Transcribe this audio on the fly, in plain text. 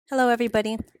Hello,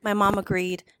 everybody. My mom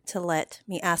agreed to let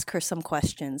me ask her some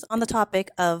questions on the topic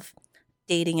of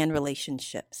dating and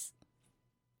relationships.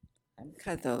 I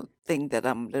kind of think that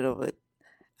I'm a little bit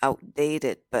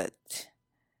outdated, but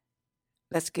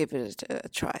let's give it a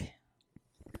try.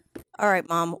 All right,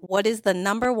 mom, what is the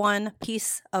number one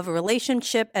piece of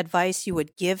relationship advice you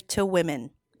would give to women?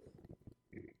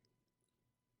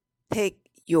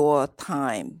 Take your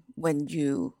time when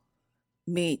you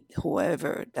meet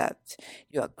whoever that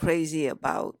you are crazy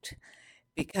about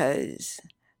because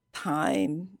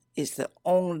time is the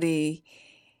only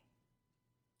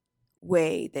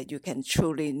way that you can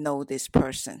truly know this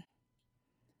person.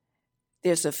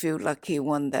 There's a few lucky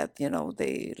one that,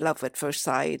 they love at first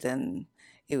sight and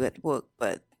it would work,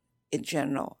 but in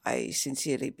general, I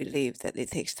sincerely believe that it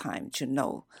takes time to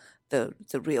know the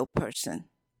real person.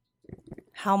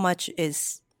 How much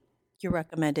is your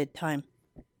recommended time?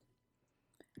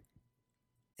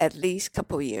 At least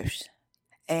couple years.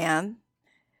 And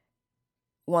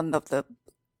one of the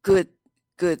good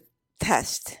good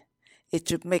tests is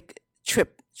to make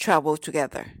trip travel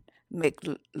together, make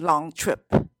long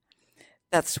trip.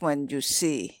 That's when you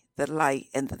see the light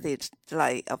and the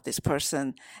light of this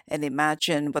person, and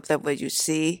imagine whatever you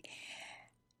see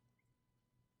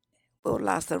will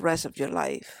last the rest of your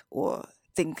life, or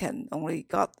thing can only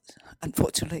got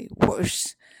unfortunately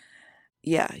worse.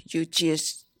 Yeah, you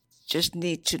just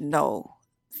need to know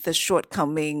the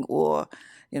shortcoming, or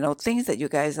things that you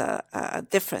guys are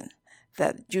different,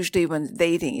 that usually when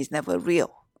dating is never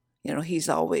real. He's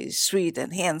always sweet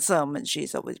and handsome and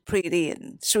she's always pretty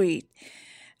and sweet.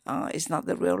 It's not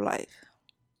the real life.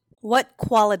 What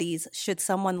qualities should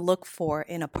someone look for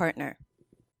in a partner?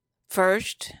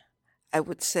 First, I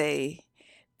would say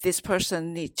this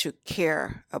person need to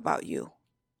care about you.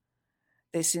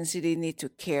 They sincerely need to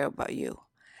care about you.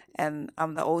 And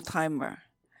I'm the old timer.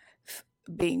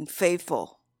 Being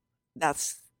faithful,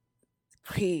 that's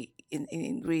key in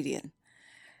ingredient.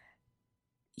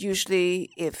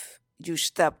 Usually, if you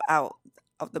step out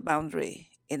of the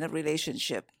boundary in a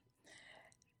relationship,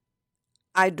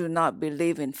 I do not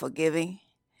believe in forgiving.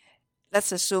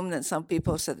 Let's assume that some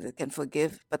people said they can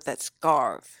forgive, but that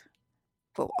scar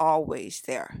will always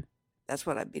there. That's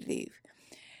what I believe.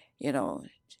 You know,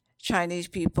 Chinese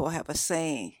people have a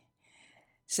saying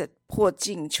said 破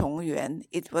镜重圆.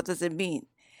 What does it mean?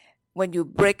 When you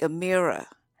break a mirror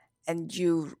and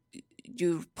you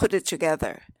put it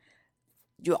together,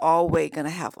 you're always gonna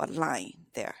have a line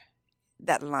there.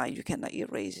 That line you cannot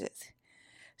erase it.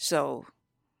 So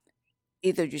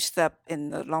either you step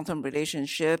in a long term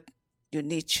relationship, you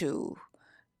need to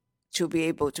be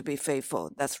able to be faithful.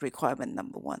 That's requirement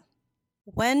number one.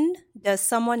 When does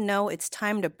someone know it's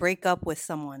time to break up with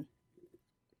someone?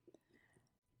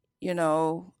 You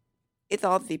know, it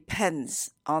all depends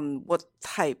on what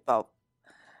type of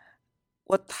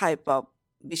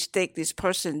mistake this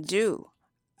person do.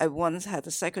 I once had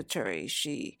a secretary.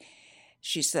 She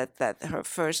said that her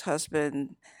first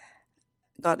husband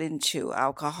got into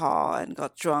alcohol and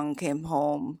got drunk, came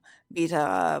home, beat her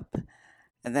up,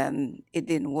 and then it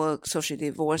didn't work, so she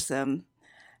divorced him.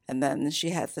 And then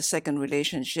she had the second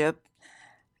relationship,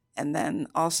 and then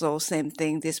also same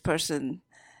thing. This person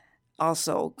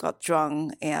also got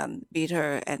drunk and beat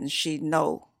her, and she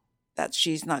know that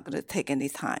she's not going to take any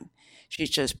time. She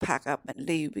just pack up and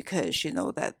leave because she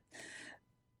know that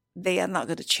they are not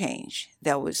going to change. They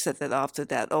always said that after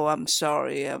that, oh, I'm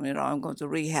sorry, I'm going to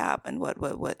rehab and what.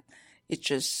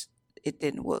 It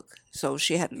didn't work. So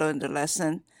she had learned the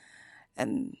lesson,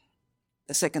 and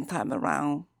the second time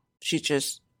around, she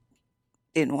just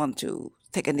didn't want to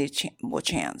take any more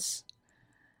chance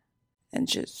and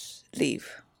just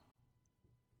leave.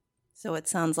 So it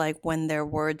sounds like when their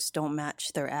words don't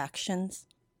match their actions.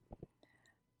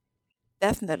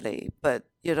 Definitely, but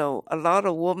a lot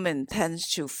of women tends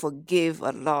to forgive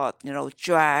a lot,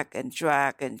 drag and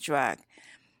drag and drag.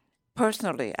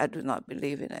 Personally, I do not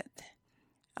believe in it.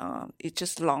 It's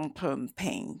just long term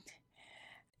pain.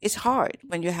 It's hard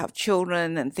when you have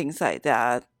children and things like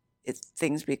that.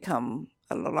 Things become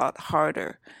a lot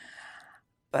harder,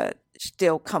 but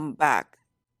still come back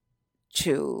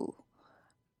to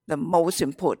the most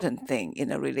important thing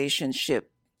in a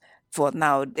relationship for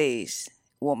nowadays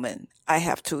woman. I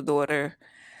have two daughters.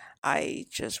 I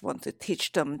just want to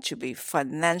teach them to be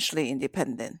financially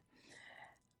independent.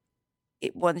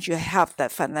 Once you have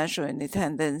that financial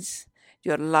independence,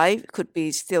 your life could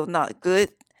be still not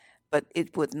good, but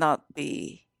it would not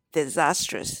be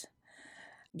disastrous.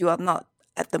 You are not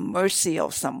at the mercy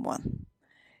of someone.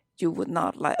 You would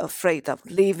not like afraid of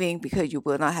leaving because you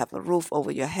will not have a roof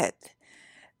over your head.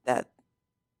 That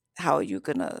how are you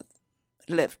gonna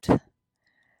live?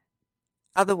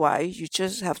 Otherwise, you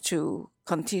just have to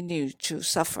continue to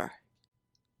suffer.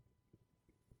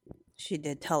 She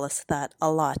did tell us that a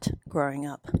lot growing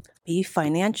up. Be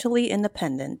financially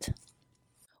independent.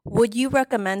 Would you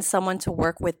recommend someone to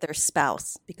work with their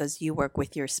spouse, because you work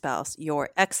with your spouse, your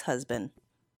ex-husband?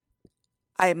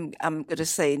 I'm going to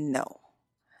say no.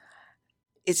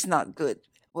 It's not good.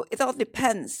 Well, it all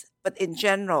depends, but in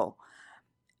general,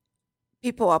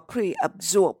 people are pretty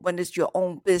absorbed when it's your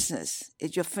own business.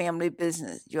 It's your family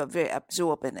business. You're very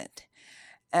absorbed in it.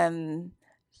 And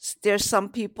there's some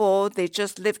people, they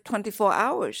just live 24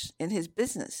 hours in his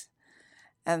business.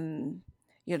 And,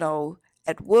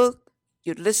 at work,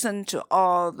 you listen to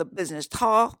all the business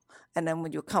talk. And then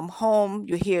when you come home,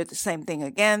 you hear the same thing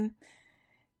again.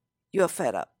 You're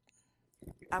fed up.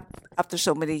 After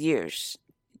so many years,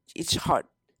 it's hard.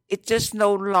 It's just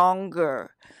no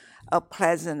longer a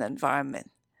pleasant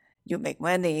environment. You make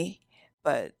money,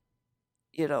 but,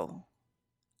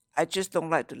 I just don't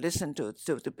like to listen to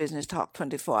the business talk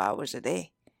 24 hours a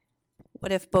day.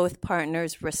 What if both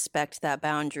partners respect that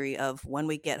boundary of when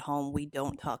we get home, we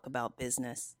don't talk about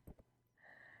business?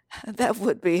 That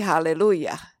would be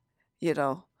hallelujah,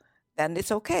 then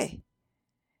it's okay.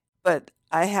 But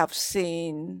I have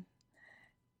seen,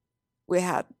 we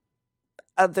had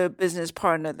other business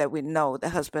partner that we know, the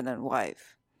husband and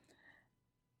wife.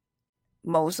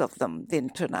 Most of them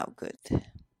didn't turn out good.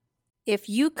 If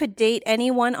you could date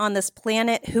anyone on this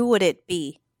planet, who would it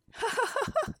be?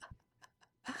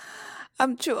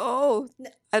 I'm too old.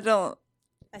 I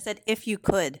said, if you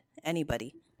could,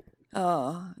 anybody.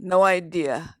 Oh, no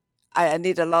idea. I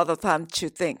need a lot of time to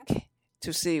think,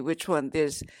 to see which one.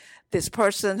 This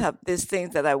person have this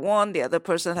thing that I want, the other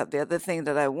person have the other thing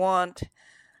that I want.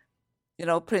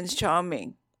 Prince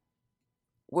Charming,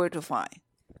 where to find?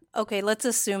 Okay, let's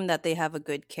assume that they have a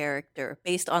good character.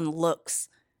 Based on looks,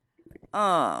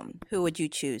 who would you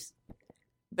choose?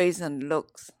 Based on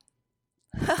looks.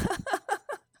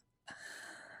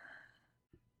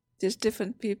 There's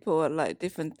different people like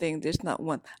different things. There's not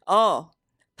one. Oh,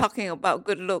 talking about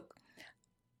good look.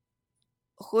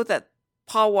 Who that?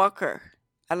 Paul Walker.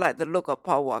 I like the look of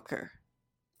Paul Walker.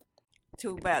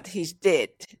 Too bad he's dead.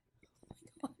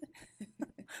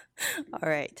 All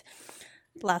right.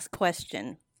 Last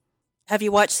question. Have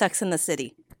you watched Sex and the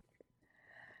City?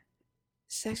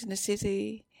 Sex and the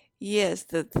City? Yes,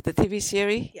 the TV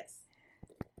series? Yes.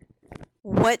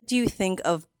 What do you think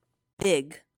of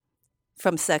Big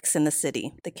from Sex and the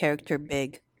City, the character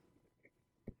Big?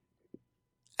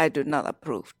 I do not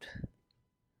approve.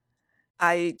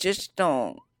 I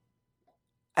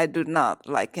do not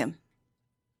like him.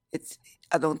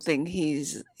 I don't think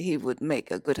he would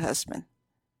make a good husband.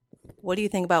 What do you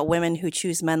think about women who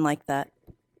choose men like that?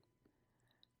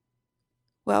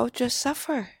 Well, just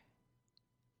suffer.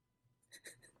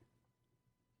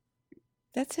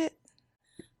 That's it.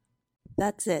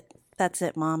 That's it. That's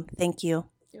it, Mom. Thank you.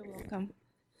 You're welcome.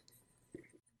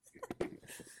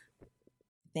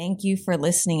 Thank you for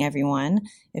listening, everyone.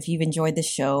 If you've enjoyed the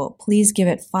show, please give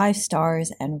it 5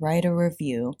 stars and write a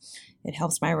review. It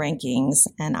helps my rankings,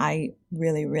 and I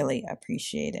really, really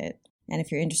appreciate it. And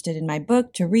if you're interested in my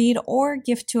book to read or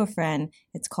gift to a friend,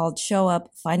 it's called Show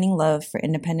Up, Finding Love for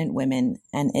Independent Women,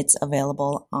 and it's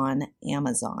available on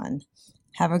Amazon.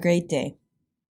 Have a great day.